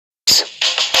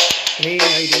Hey,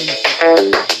 how you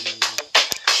doing?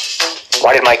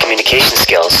 Why did my communication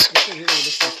skills This is really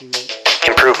listening to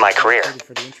improve my career?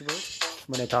 for the introvert.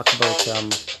 When I talked about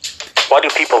Why do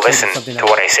people listen something to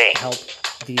what I say? help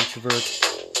the introvert,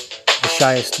 the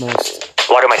shyest, most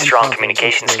Why do my strong unconfident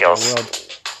communication introvert in skills the world,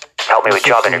 help me with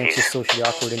job socially interviews? anxious, socially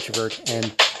awkward introvert, and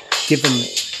give them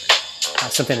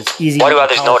something that's easy. Why do and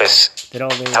others powerful, notice that all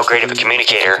they how have to great of a do is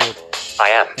communicator listen to it, I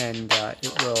am? and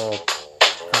it will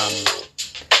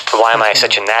Why am I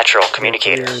such a natural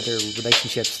communicator? their career, their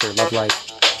relationships, their love life.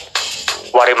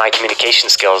 Why do my communication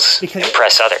skills Because-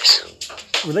 impress others?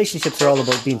 Relationships are all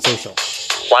about being social.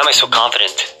 Why am I so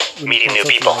confident When meeting you new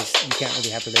can't people? socialize, you can't really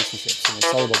have relationships, and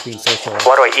it's all about being social.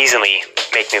 Why do I easily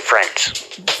make new friends?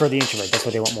 For the introvert, that's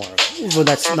what they want more of. Well,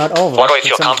 that's not all of them. Why do I but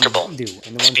feel some of them comfortable do,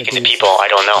 and the ones speaking that to do people I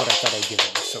don't know? What I thought I'd give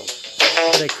them. So,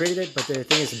 but I created it. But the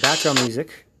thing is, the background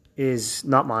music is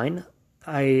not mine.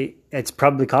 It's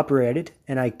probably copyrighted,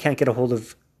 and I can't get a hold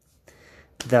of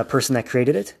the person that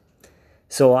created it.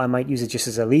 So I might use it just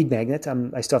as a lead magnet.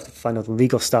 I still have to find out the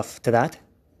legal stuff to that.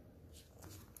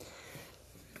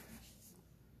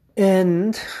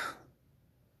 And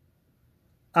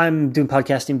I'm doing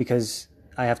podcasting because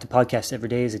I have to podcast every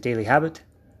day as a daily habit.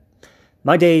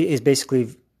 My day is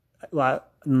basically, well,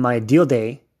 my ideal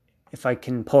day, if I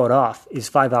can pull it off, is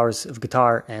 5 hours of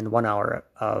guitar and 1 hour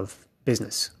of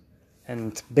business.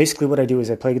 And basically what I do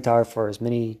is I play guitar for as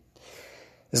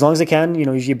long as I can,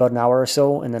 usually about an hour or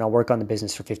so, and then I'll work on the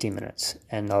business for 15 minutes.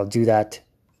 And I'll do that.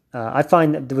 I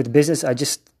find that with the business, I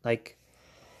just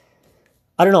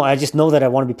I don't know. I just know that I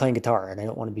want to be playing guitar and I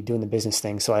don't want to be doing the business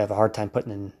thing. So I have a hard time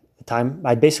putting in the time.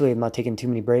 I basically am not taking too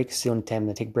many breaks. The only time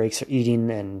I take breaks are eating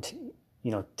and,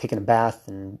 taking a bath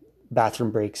and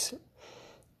bathroom breaks,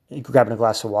 grabbing a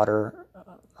glass of water,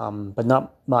 but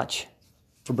not much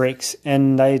for breaks.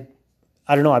 And I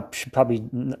don't know. I should probably,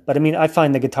 but I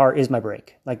find the guitar is my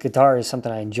break. Like guitar is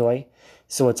something I enjoy.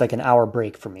 So it's like an hour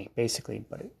break for me, basically.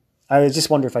 But I just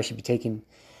wonder if I should be taking,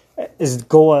 as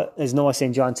Noah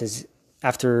St. John says,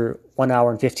 after 1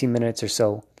 hour and 15 minutes or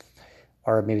so,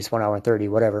 or maybe it's 1 hour and 30,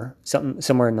 whatever,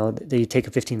 somewhere in there, that you take a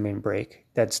 15-minute break.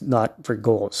 That's not for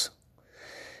goals.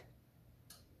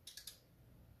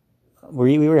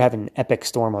 We were having an epic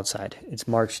storm outside. It's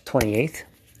March 28th,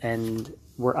 and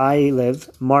where I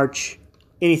live,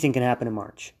 anything can happen in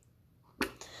March.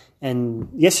 And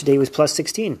yesterday was plus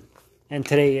 16, and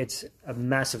today it's a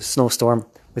massive snowstorm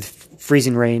with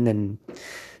freezing rain and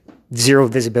zero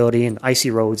visibility and icy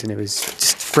roads, and it was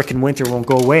just frickin' winter won't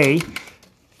go away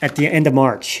at the end of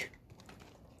March.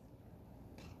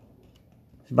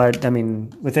 But,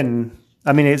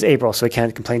 it's April, so I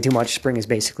can't complain too much. Spring is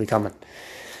basically coming.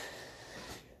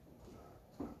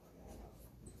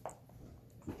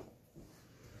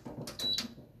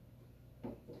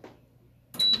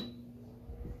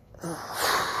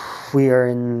 We are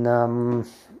in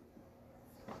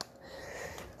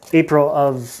April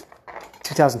of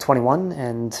 2021,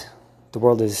 and the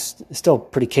world is still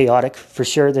pretty chaotic. For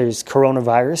sure, there's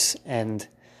coronavirus and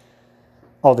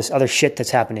all this other shit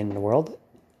that's happening in the world.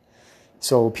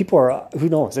 So people are, who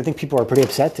knows? I think people are pretty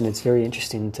upset, and it's very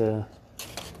interesting to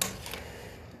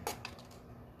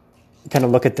kind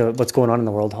of look at what's going on in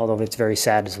the world, although it's very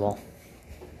sad as well.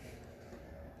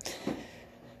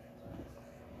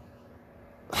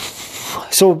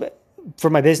 So for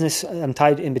my business, I'm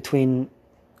tied in between.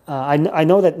 I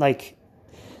know that like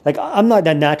I'm not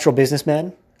that natural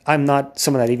businessman. I'm not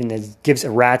someone that even gives a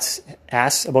rat's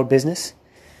ass about business.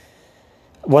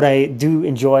 What I do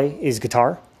enjoy is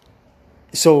guitar.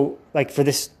 So like for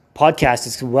this podcast,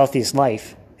 it's the Wealthiest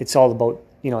Life. It's all about,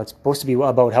 it's supposed to be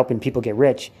about helping people get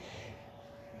rich.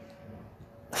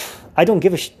 I don't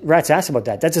give a rat's ass about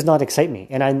that. That does not excite me.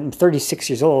 And I'm 36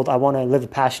 years old. I want to live a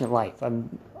passionate life.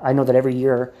 I know that every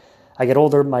year I get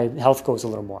older, my health goes a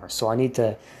little more. So I need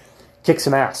to kick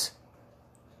some ass.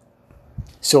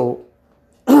 So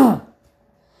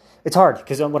it's hard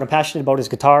because what I'm passionate about is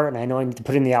guitar, and I know I need to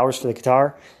put in the hours for the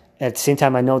guitar. At the same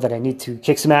time, I know that I need to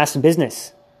kick some ass in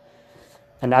business.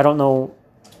 And I don't know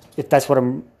if that's what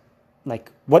I'm like,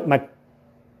 what my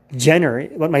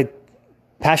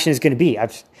passion is going to be.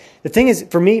 The thing is,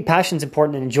 for me, passion is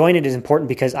important and enjoying it is important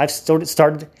because I've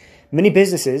started many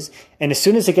businesses, and as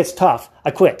soon as it gets tough,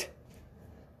 I quit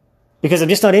because I'm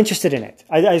just not interested in it.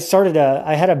 I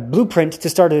had a blueprint to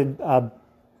start a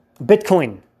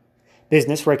Bitcoin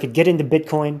business where I could get into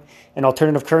Bitcoin and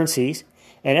alternative currencies,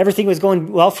 and everything was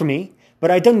going well for me. But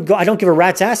I don't give a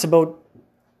rat's ass about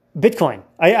Bitcoin.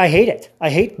 I hate it. I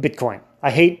hate Bitcoin.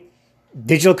 I hate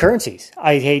digital currencies.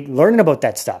 I hate learning about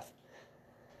that stuff.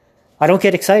 I don't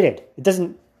get excited. It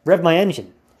doesn't rev my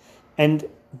engine. And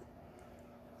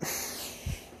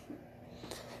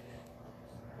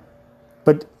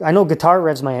But I know guitar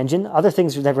revs my engine. Other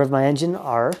things that rev my engine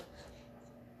are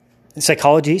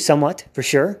psychology, somewhat, for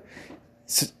sure.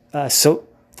 So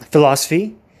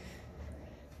philosophy.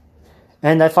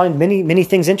 And I find many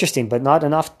things interesting, but not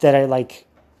enough that I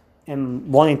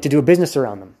am wanting to do a business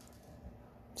around them.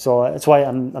 So that's why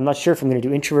I'm not sure if I'm going to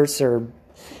do introverts or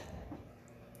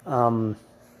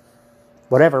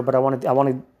whatever, but I want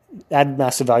to add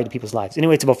massive value to people's lives.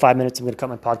 Anyway, it's about 5 minutes. I'm going to cut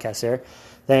my podcast there.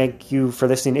 Thank you for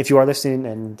listening. If you are listening,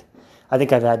 and I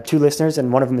think I've had 2 listeners,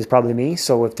 and one of them is probably me.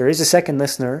 So if there is a second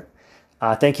listener,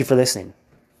 thank you for listening.